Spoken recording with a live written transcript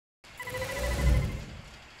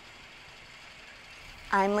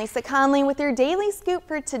I'm Lisa Conley with your Daily Scoop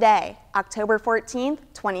for today, October 14th,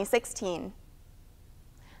 2016.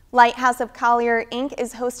 Lighthouse of Collier, Inc.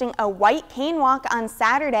 is hosting a White Cane Walk on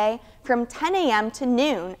Saturday from 10 a.m. to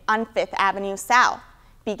noon on 5th Avenue South,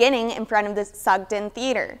 beginning in front of the Sugden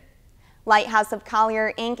Theater. Lighthouse of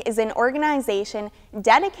Collier, Inc. is an organization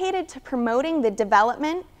dedicated to promoting the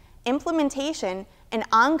development, implementation, and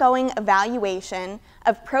ongoing evaluation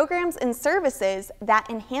of programs and services that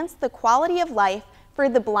enhance the quality of life for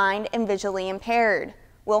the blind and visually impaired.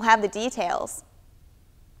 We'll have the details.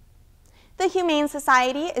 The Humane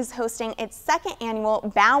Society is hosting its second annual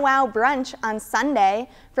Bow Wow Brunch on Sunday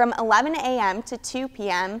from 11 a.m. to 2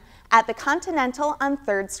 p.m. at the Continental on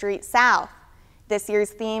 3rd Street South. This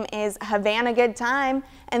year's theme is Havana Good Time,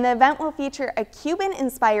 and the event will feature a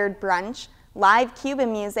Cuban-inspired brunch, live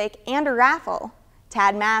Cuban music, and a raffle.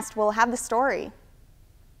 Tad MAST will have the story.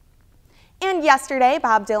 And yesterday,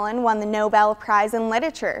 Bob Dylan won the Nobel Prize in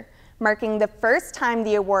Literature, marking the first time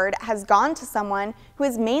the award has gone to someone who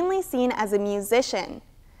is mainly seen as a musician.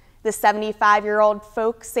 The 75-year-old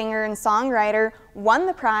folk singer and songwriter won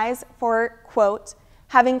the prize for, quote,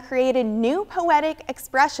 having created new poetic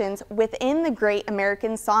expressions within the great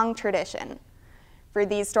American song tradition. For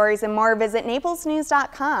these stories and more, visit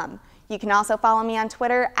naplesnews.com. You can also follow me on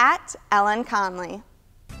Twitter @LNConley.